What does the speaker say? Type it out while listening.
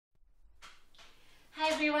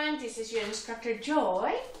everyone, this is your instructor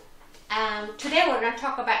Joy. Today we're going to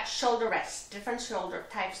talk about shoulder rests, different shoulder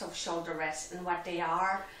types of shoulder rests and what they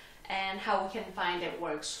are and how we can find it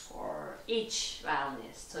works for each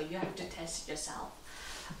violinist. So you have to test it yourself.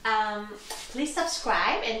 Please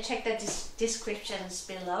subscribe and check the descriptions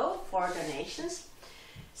below for donations.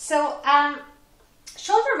 So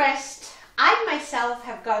shoulder rest, I myself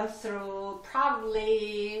have gone through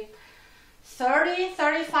probably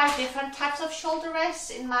 35 different types of shoulder rests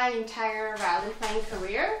in my entire violin playing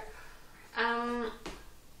career.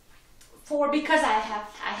 Because I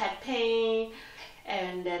had pain,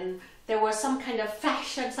 and then there was some kind of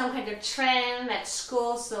fashion, some kind of trend at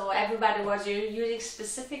school, so everybody was using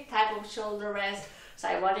specific type of shoulder rest. So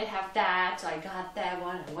I wanted to have that, so I got that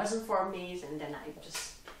one. It wasn't for me, and then I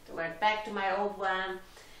just went back to my old one.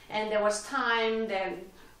 And there was time then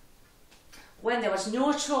when there was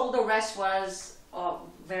no shoulder rest was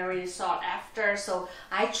very sought after, so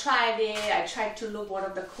I tried it. I tried to look one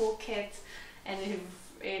of the cool kits, and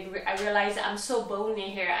I realized I'm so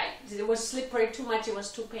bony here. It was slippery too much. It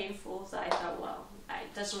was too painful. So I thought, well,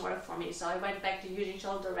 it doesn't work for me. So I went back to using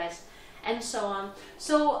shoulder rest and so on.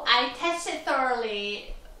 So I tested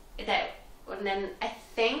thoroughly that, and then I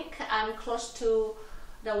think I'm close to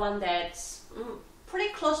the one that's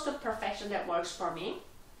pretty close to perfection that works for me.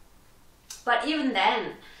 But even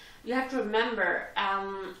then, you have to remember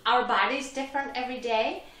our body is different every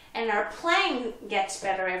day, and our playing gets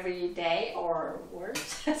better every day, or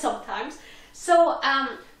worse sometimes. So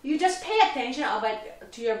you just pay attention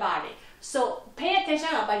to your body. So pay attention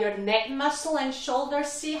about your neck muscle and shoulders,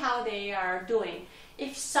 see how they are doing.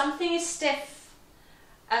 If something is stiff,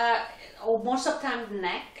 or most of the time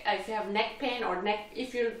neck, if you have neck pain or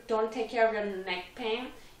if you don't take care of your neck pain,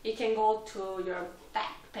 it can go to your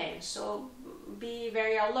back pain. So be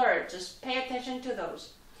very alert, just pay attention to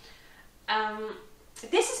those.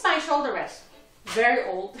 This is my shoulder rest, very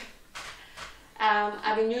old.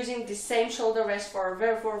 I've been using the same shoulder rest for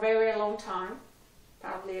a very long time,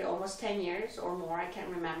 probably almost 10 years or more, I can't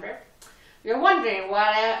remember. You're wondering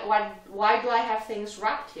why do I have things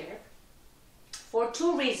wrapped here? For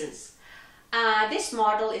two reasons. This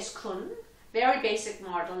model is Kun, very basic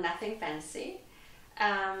model, nothing fancy.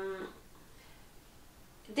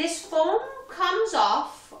 This foam comes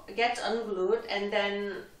off, gets unglued, and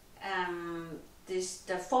then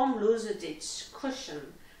the foam loses its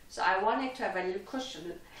cushion. So I want it to have a little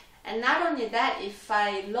cushion. And not only that, if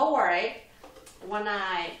I lower it, when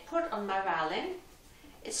I put on my violin,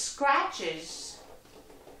 it scratches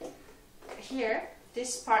here.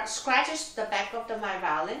 This part scratches the back of my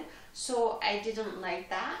violin. So I didn't like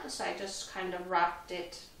that. So I just kind of wrapped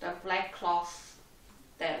it, the black cloth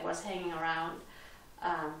that was hanging around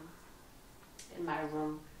in my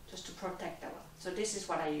room, just to protect that one. So this is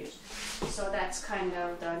what I use. So that's kind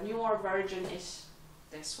of the newer version is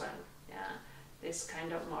this one, yeah, this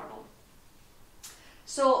kind of model.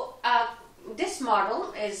 So this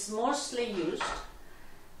model is mostly used.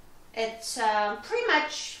 It's pretty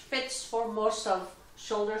much fits for most of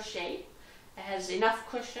shoulder shape. It has enough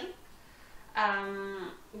cushion.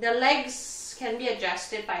 The legs can be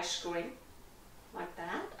adjusted by screwing like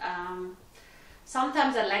that.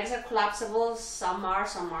 Sometimes the legs are collapsible, some are,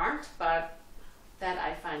 some aren't, but that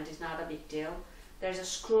I find is not a big deal. There's a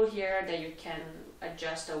screw here that you can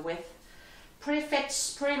adjust the width.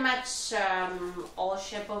 Fits pretty much all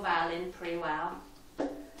shape of violin pretty well.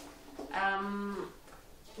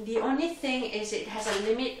 The only thing is it has a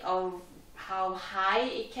limit of how high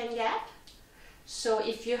it can get. So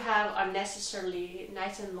if you have unnecessarily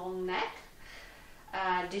nice and long neck,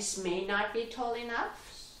 this may not be tall enough.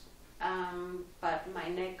 But my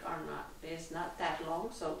neck is not that long,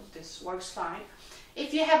 so this works fine.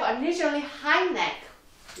 If you have unusually high neck,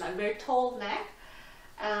 like very tall neck,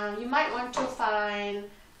 you might want to find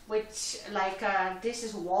this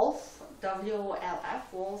is Wolf,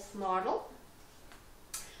 W-O-L-F, Wolf model.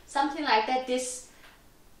 Something like that. This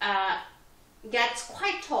gets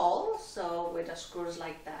quite tall, so with the screws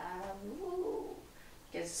like that, you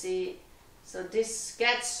can see. So this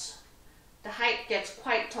the height gets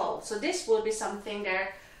quite tall. So this will be something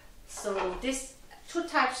there. So this two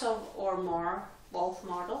types of or more Wolf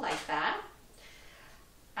model like that.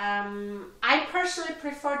 I personally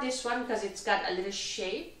prefer this one because it's got a little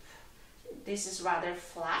shape. This is rather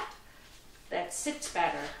flat. That sits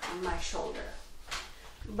better on my shoulder.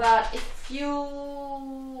 But if you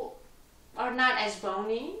are not as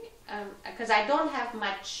bony, because I don't have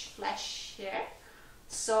much flesh here,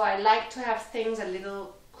 so I like to have things a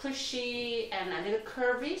little cushy and a little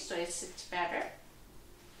curvy, so it sits better.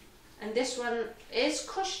 And this one is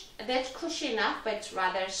cushy enough, but it's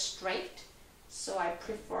rather straight. so I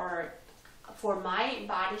prefer, for my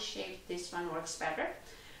body shape, this one works better.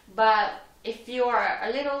 But if you are a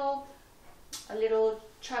little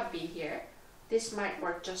chubby here, this might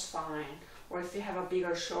work just fine. Or if you have a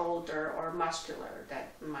bigger shoulder or muscular,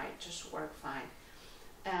 that might just work fine.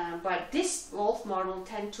 But this wolf model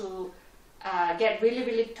tend to get really,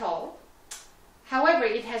 really tall. However,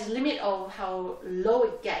 it has a limit of how low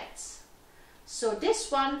it gets. So this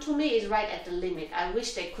one to me is right at the limit. I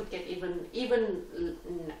wish they could get even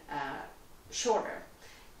shorter,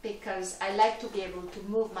 because I like to be able to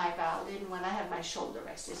move my violin when I have my shoulder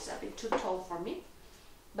rest. It's a bit too tall for me.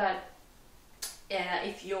 But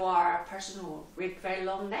if you are a person who with very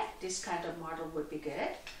long neck, this kind of model would be good.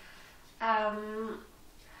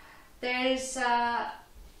 There's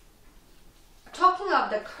talking of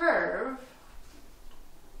the curve,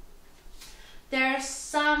 there's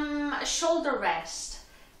some shoulder rest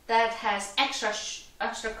that has extra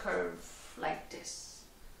curve like this.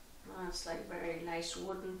 It's like very nice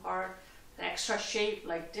wooden part, the extra shape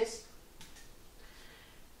like this.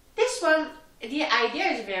 This one, the idea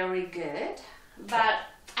is very good, but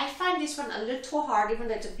I find this one a little too hard, even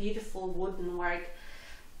though it's a beautiful wooden work,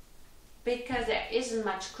 because there isn't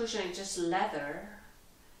much cushion, it's just leather.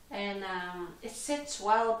 And it sits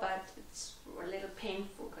well, but it's a little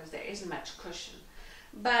painful because there isn't much cushion.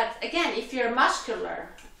 But again, if you're muscular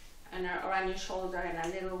and around your shoulder and a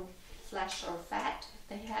little flesh or fat,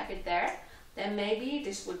 they have it there, then maybe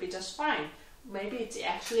this would be just fine. Maybe it's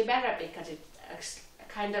actually better because it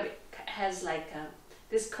kind of has like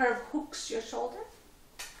this curve hooks your shoulder.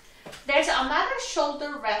 There's another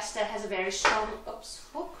shoulder rest that has a very strong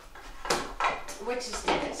hook, which is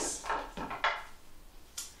this.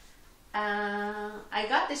 I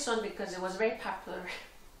got this one because it was very popular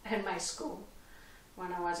in my school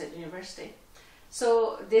when I was at university.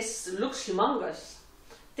 So this looks humongous.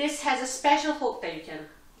 This has a special hook that you can,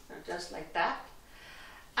 just like that.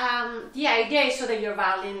 The idea is so that your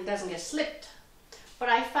violin doesn't get slipped. But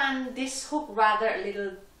I find this hook rather a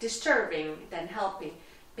little disturbing than helping,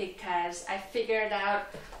 because I figured out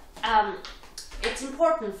it's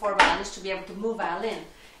important for violinists to be able to move violin.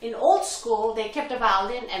 In old school, they kept a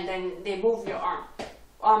violin and then they move your arm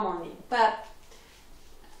only. But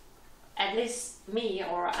at least me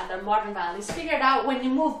or other modern violinists figured out when you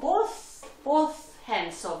move both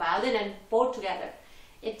hands, so violin and bow together,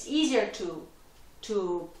 it's easier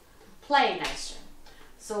to play nicer.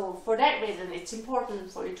 So for that reason, it's important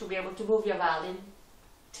for you to be able to move your violin,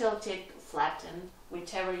 tilt it, flatten,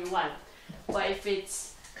 whichever you want. But if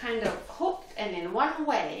it's kind of hooked and in one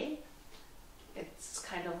way, it's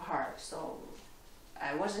kind of hard. So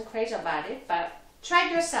I wasn't crazy about it, but try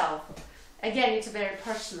it yourself. Again, it's very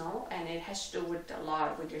personal and it has to do with a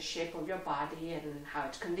lot with your shape of your body and how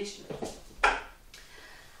it's conditioned.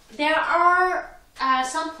 There are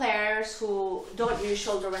some players who don't use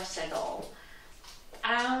shoulder rest at all.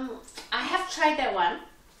 I have tried that one.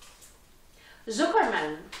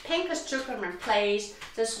 Zuckerman, Pinkus Zuckerman plays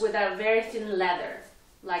just with a very thin leather,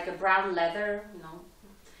 like a brown leather, you know.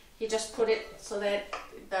 He just put it so that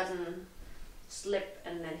it doesn't slip,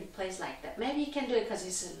 and then he plays like that. Maybe he can do it because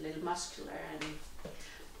he's a little muscular.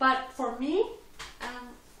 But for me,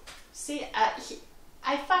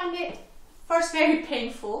 I find it first very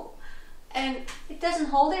painful, and it doesn't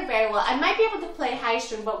hold it very well. I might be able to play high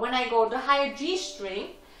string, but when I go to higher G string,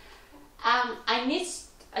 I need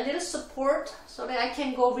a little support so that I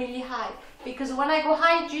can go really high. Because when I go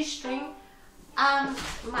high G string,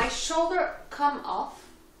 my shoulder come off.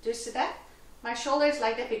 Do you see that? My shoulder is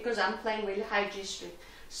like that because I'm playing really high G string.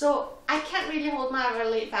 So I can't really hold my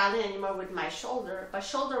violin anymore with my shoulder, but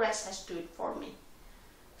shoulder rest has to do it for me.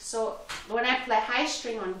 So when I play high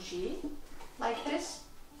string on G, like this,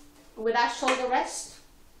 without shoulder rest,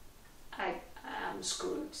 I'm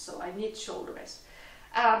screwed. So I need shoulder rest.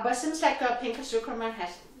 But seems like Pinkus Zuckerman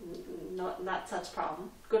has not such problem.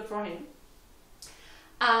 Good for him.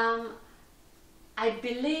 I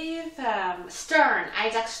believe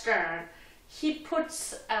Isaac Stern, he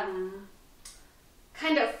puts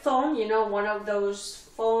kind of foam, you know, one of those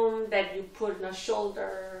foam that you put on a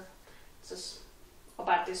shoulder, just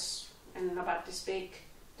about this and about this big,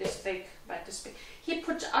 this thick, about this big. He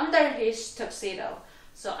puts under his tuxedo,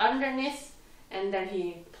 so underneath, and then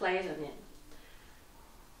he plays on it.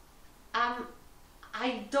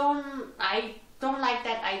 I don't like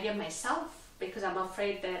that idea myself, because I'm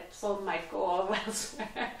afraid that foam might go all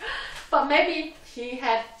elsewhere. But maybe he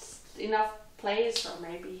had enough plays, or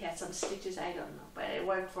maybe he had some stitches, I don't know, but it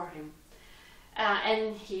worked for him.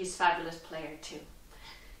 And he's a fabulous player too.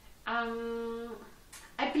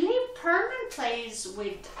 I believe Perman plays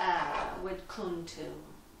with Kuhn too,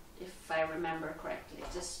 if if I remember correctly.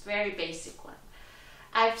 Just very basic one.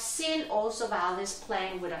 I've seen also violinists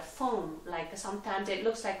playing with a foam, like sometimes it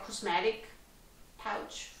looks like cosmetic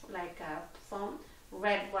pouch, like a foam,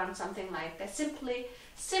 red one, something like that. Simply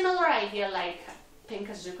similar idea like pink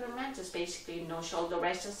Zuckerman, just basically no shoulder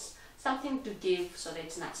rest, just something to give so that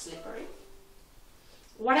it's not slippery.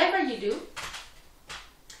 Whatever you do,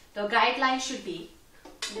 the guideline should be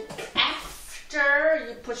after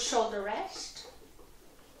you put shoulder rest,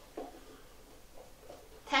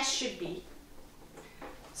 test should be,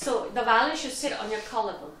 so the violin should sit on your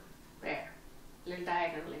collarbone, there, little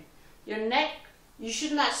diagonally. Your neck, you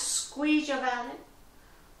should not squeeze your violin.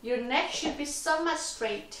 Your neck should be somewhat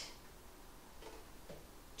straight,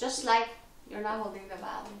 just like you're not holding the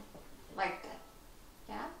violin, like that,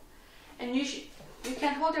 yeah? And you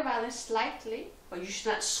can hold your violin slightly, but you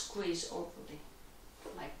should not squeeze overly,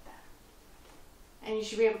 like that. And you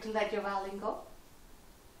should be able to let your violin go,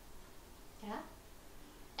 yeah?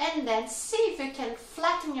 And then see if you can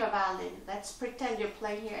flatten your violin. Let's pretend you're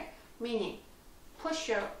playing here, meaning push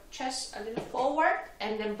your chest a little forward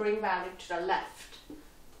and then bring violin to the left,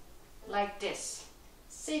 like this.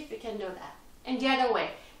 See if you can do that. And the other way,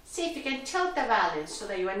 see if you can tilt the violin so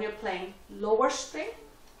that when you're playing lower string,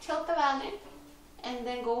 tilt the violin and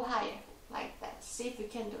then go higher, like that. See if you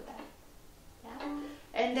can do that. Yeah?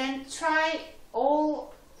 And then try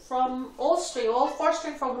all four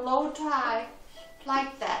string from low to high,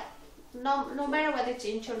 like that. No matter whether it's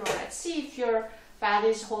in tune or not. See if your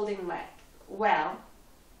violin is holding well.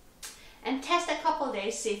 And test a couple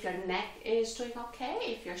days, see if your neck is doing okay,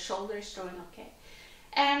 if your shoulder is doing okay.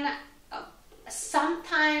 And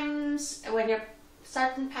sometimes when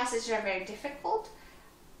certain passages are very difficult,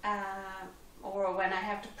 or when I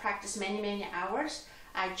have to practice many hours,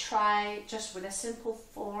 I try just with a simple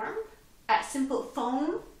foam,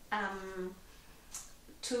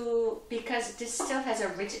 because this still has a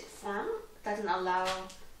rigid form, doesn't allow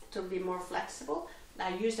to be more flexible.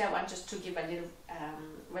 I use that one just to give a little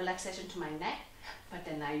relaxation to my neck, but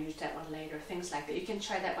then I use that one later, things like that. You can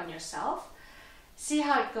try that one yourself. See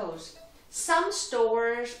how it goes. Some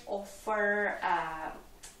stores offer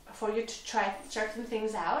for you to try certain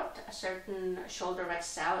things out, certain shoulder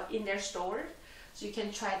rests out in their store, so you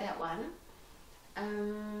can try that one.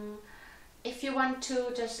 If you want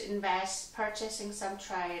to just invest purchasing some,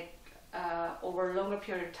 try it over a longer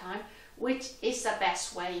period of time, which is the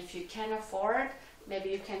best way. If you can afford, maybe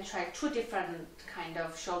you can try 2 different kind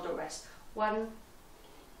of shoulder rests. One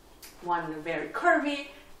very curvy,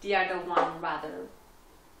 the other one rather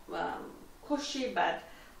cushy but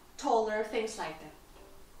taller, things like that,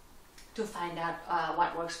 to find out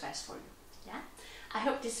what works best for you. Yeah, I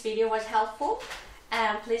hope this video was helpful.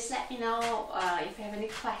 Please let me know if you have any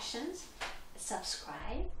questions.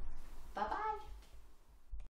 Subscribe. Bye bye.